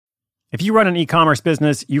If you run an e-commerce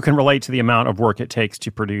business, you can relate to the amount of work it takes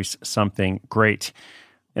to produce something great.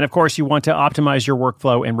 And of course, you want to optimize your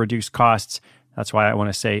workflow and reduce costs. That's why I want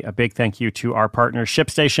to say a big thank you to our partner,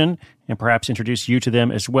 ShipStation, and perhaps introduce you to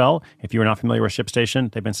them as well. If you are not familiar with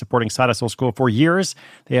ShipStation, they've been supporting Side Hustle School for years.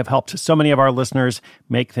 They have helped so many of our listeners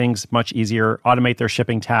make things much easier, automate their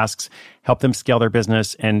shipping tasks, help them scale their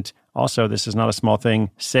business, and also, this is not a small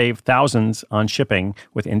thing, save thousands on shipping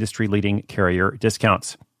with industry-leading carrier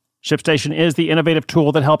discounts. ShipStation is the innovative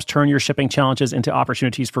tool that helps turn your shipping challenges into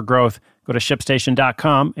opportunities for growth. Go to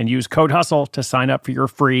ShipStation.com and use code HUSTLE to sign up for your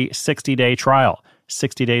free 60-day trial.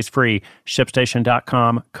 60 days free.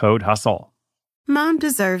 ShipStation.com, code HUSTLE. Mom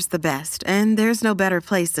deserves the best, and there's no better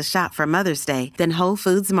place to shop for Mother's Day than Whole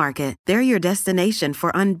Foods Market. They're your destination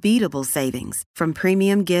for unbeatable savings, from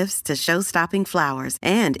premium gifts to show-stopping flowers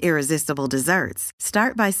and irresistible desserts.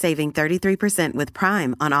 Start by saving 33% with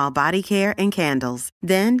Prime on all body care and candles.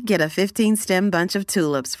 Then get a 15-stem bunch of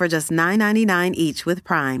tulips for just $9.99 each with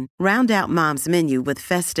Prime. Round out Mom's menu with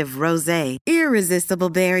festive rosé, irresistible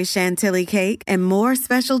berry chantilly cake, and more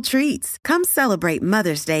special treats. Come celebrate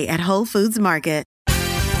Mother's Day at Whole Foods Market.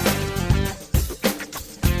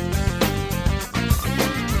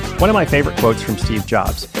 One of my favorite quotes from Steve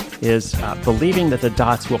Jobs is, believing that the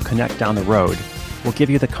dots will connect down the road will give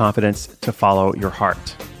you the confidence to follow your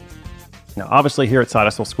heart. Now, obviously here at Side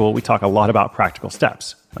Hustle School, we talk a lot about practical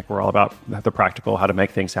steps. Like we're all about the practical, how to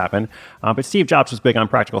make things happen. But Steve Jobs was big on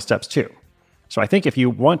practical steps too. So I think if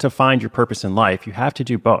you want to find your purpose in life, you have to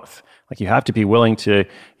do both. Like you have to be willing to,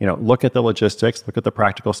 look at the logistics, look at the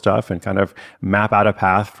practical stuff and kind of map out a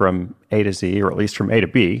path from A to Z, or at least from A to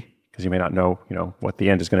B, because you may not know, what the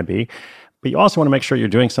end is going to be. But you also want to make sure you're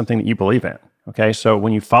doing something that you believe in. Okay. So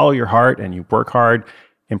when you follow your heart and you work hard,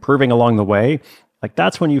 improving along the way, like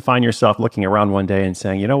that's when you find yourself looking around one day and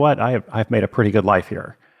saying, you know what, I've made a pretty good life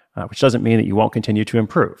here, which doesn't mean that you won't continue to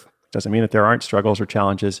improve. Doesn't mean that there aren't struggles or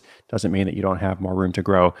challenges. Doesn't mean that you don't have more room to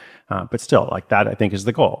grow. But still, like that, I think is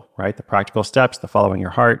the goal, right? The practical steps, the following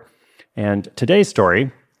your heart. And today's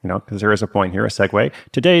story, because there is a point here, a segue.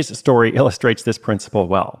 Today's story illustrates this principle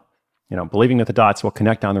well. Believing that the dots will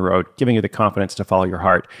connect down the road, giving you the confidence to follow your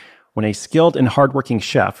heart. When a skilled and hardworking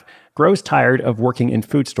chef grows tired of working in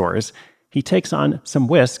food stores, he takes on some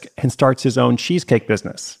whisk and starts his own cheesecake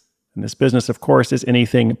business. And this business, of course, is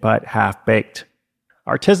anything but half-baked.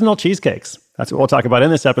 Artisanal cheesecakes. That's what we'll talk about in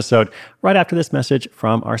this episode, right after this message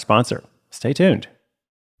from our sponsor. Stay tuned.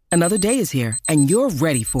 Another day is here, and you're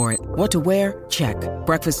ready for it. What to wear? Check.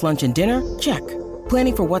 Breakfast, lunch, and dinner? Check.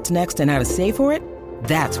 Planning for what's next and how to save for it?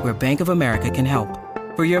 That's where Bank of America can help.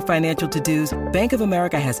 For your financial to-dos, Bank of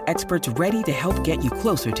America has experts ready to help get you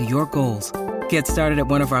closer to your goals. Get started at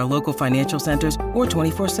one of our local financial centers or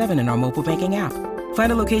 24/7 in our mobile banking app.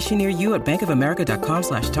 Find a location near you at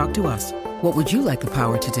bankofamerica.com/talktous. What would you like the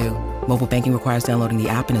power to do? Mobile banking requires downloading the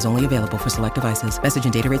app and is only available for select devices. Message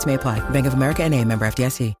and data rates may apply. Bank of America N.A., member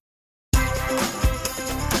FDIC.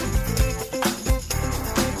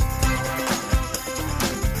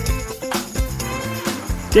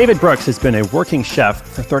 David Brooks has been a working chef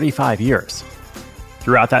for 35 years.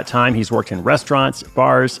 Throughout that time, he's worked in restaurants,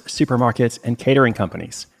 bars, supermarkets, and catering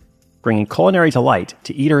companies, bringing culinary delight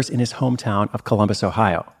to eaters in his hometown of Columbus,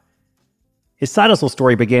 Ohio. His side hustle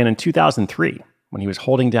story began in 2003, when he was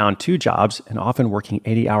holding down 2 jobs and often working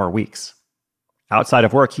 80-hour weeks. Outside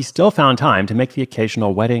of work, he still found time to make the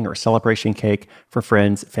occasional wedding or celebration cake for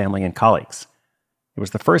friends, family, and colleagues. It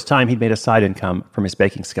was the first time he'd made a side income from his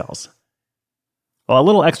baking skills. While a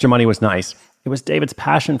little extra money was nice, it was David's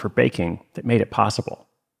passion for baking that made it possible.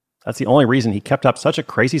 That's the only reason he kept up such a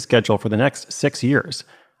crazy schedule for the next 6 years,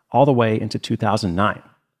 all the way into 2009.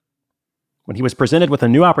 When he was presented with a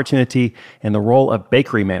new opportunity in the role of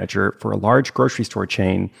bakery manager for a large grocery store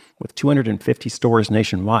chain with 250 stores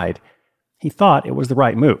nationwide, he thought it was the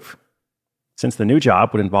right move. Since the new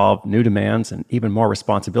job would involve new demands and even more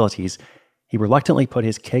responsibilities, he reluctantly put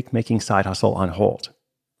his cake-making side hustle on hold,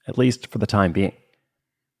 at least for the time being.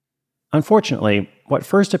 Unfortunately, what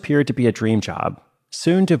first appeared to be a dream job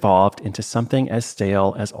soon devolved into something as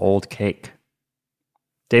stale as old cake.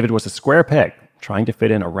 David was a square peg trying to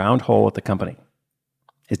fit in a round hole at the company.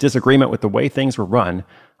 His disagreement with the way things were run,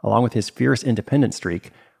 along with his fierce independent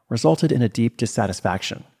streak, resulted in a deep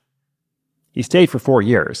dissatisfaction. He stayed for 4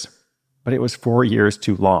 years, but it was 4 years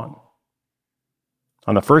too long.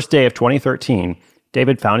 On the first day of 2013,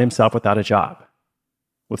 David found himself without a job.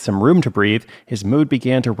 With some room to breathe, his mood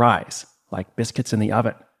began to rise, like biscuits in the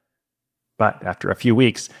oven. But after a few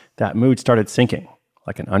weeks, that mood started sinking,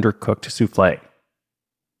 like an undercooked soufflé.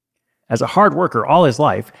 As a hard worker all his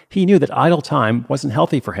life, he knew that idle time wasn't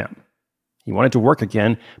healthy for him. He He wanted to work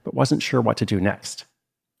again, but wasn't sure what to do next.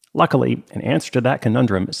 Luckily, an answer to that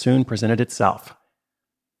conundrum soon presented itself.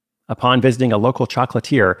 Upon visiting a local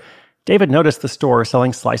chocolatier, David noticed the store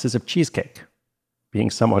selling slices of cheesecake. Being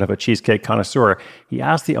somewhat of a cheesecake connoisseur, he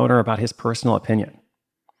asked the owner about his personal opinion.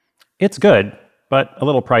 "It's good, but a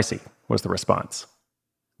little pricey," was the response.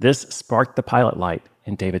 This sparked the pilot light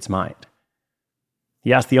in David's mind.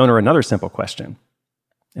 He asked the owner another simple question.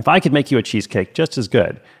 "If I could make you a cheesecake just as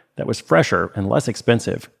good, that was fresher and less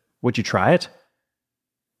expensive, would you try it?"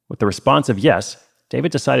 With the response of yes,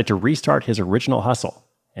 David decided to restart his original hustle,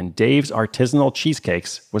 and Dave's Artisanal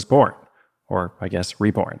Cheesecakes was born, or I guess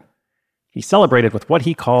reborn. He celebrated with what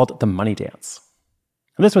he called the money dance.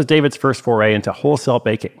 And this was David's first foray into wholesale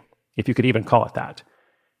baking, if you could even call it that.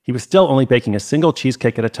 He was still only baking a single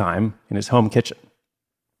cheesecake at a time in his home kitchen.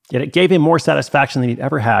 Yet it gave him more satisfaction than he'd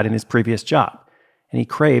ever had in his previous job, and he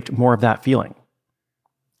craved more of that feeling.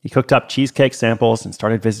 He cooked up cheesecake samples and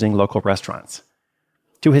started visiting local restaurants.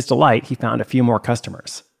 To his delight, he found a few more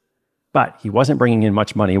customers. But he wasn't bringing in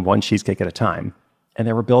much money one cheesecake at a time, and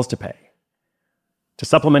there were bills to pay. To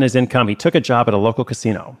supplement his income, he took a job at a local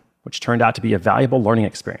casino, which turned out to be a valuable learning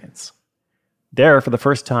experience. There, for the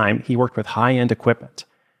first time, he worked with high-end equipment,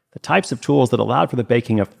 the types of tools that allowed for the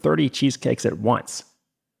baking of 30 cheesecakes at once.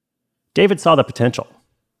 David saw the potential,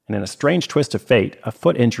 and in a strange twist of fate, a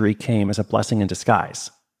foot injury came as a blessing in disguise.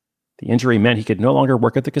 The injury meant he could no longer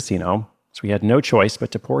work at the casino, so he had no choice but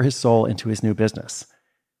to pour his soul into his new business.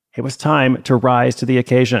 It was time to rise to the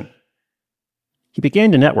occasion. He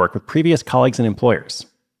began to network with previous colleagues and employers.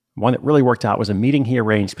 One that really worked out was a meeting he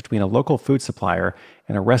arranged between a local food supplier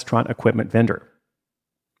and a restaurant equipment vendor.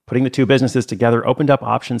 Putting the two businesses together opened up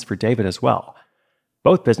options for David as well.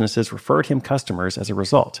 Both businesses referred him customers as a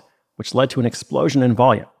result, which led to an explosion in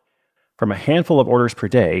volume, from a handful of orders per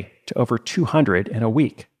day to over 200 in a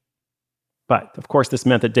week. But, of course, this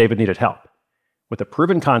meant that David needed help. With a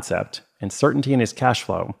proven concept and certainty in his cash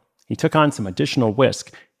flow, he took on some additional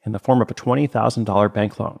risk in the form of a $20,000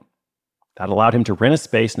 bank loan. That allowed him to rent a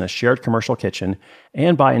space in a shared commercial kitchen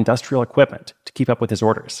and buy industrial equipment to keep up with his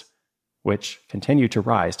orders, which continued to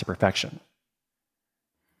rise to perfection.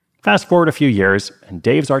 Fast forward a few years, and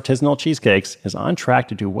Dave's Artisanal Cheesecakes is on track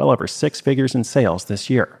to do well over 6 figures in sales this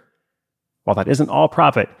year. While that isn't all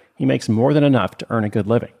profit, he makes more than enough to earn a good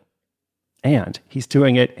living. And he's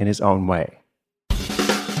doing it in his own way.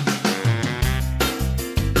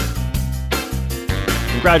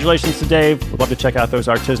 Congratulations to Dave. We'd love to check out those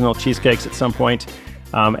artisanal cheesecakes at some point.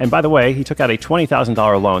 And by the way, he took out a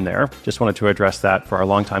 $20,000 loan there. Just wanted to address that for our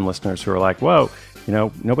longtime listeners who are like, whoa,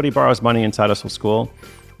 nobody borrows money in Side Hustle School.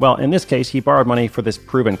 Well, in this case, he borrowed money for this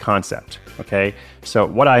proven concept, okay? So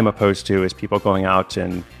what I'm opposed to is people going out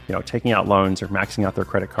and, taking out loans or maxing out their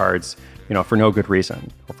credit cards, for no good reason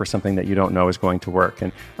or for something that you don't know is going to work.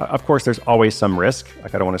 And of course, there's always some risk.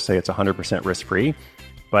 Like, I don't want to say it's 100% risk-free,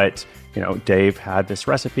 but, Dave had this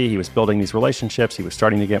recipe. He was building these relationships. He was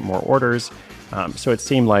starting to get more orders. So it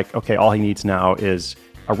seemed like, okay, all he needs now is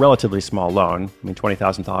a relatively small loan. I mean,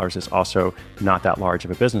 $20,000 is also not that large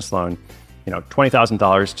of a business loan.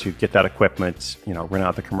 $20,000 to get that equipment, rent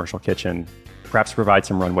out the commercial kitchen, perhaps provide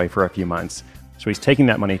some runway for a few months. So he's taking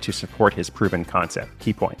that money to support his proven concept.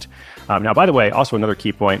 Key point. Now, by the way, also another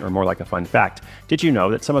key point, or more like a fun fact, did you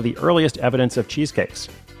know that some of the earliest evidence of cheesecakes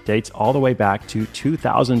dates all the way back to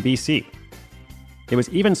 2000 BC? It was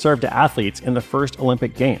even served to athletes in the first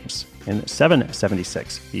Olympic Games in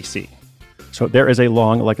 776 BC. So there is a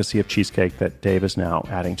long legacy of cheesecake that Dave is now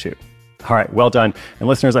adding to. All right, well done. And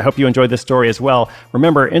listeners, I hope you enjoyed this story as well.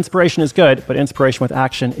 Remember, inspiration is good, but inspiration with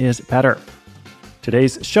action is better.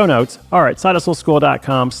 Today's show notes are at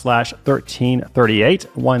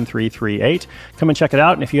sidehustleschool.com/1338. Come and check it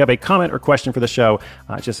out. And if you have a comment or question for the show,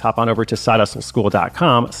 just hop on over to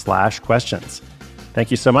sidehustleschool.com/questions.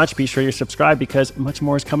 Thank you so much. Be sure you subscribe because much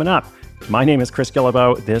more is coming up. My name is Chris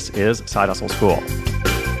Guillebeau. This is Side Hustle School.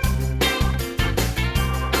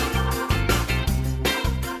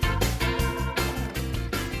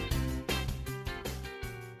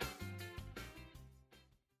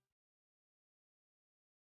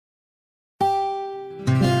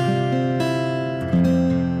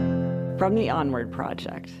 From the Onward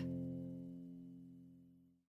Project.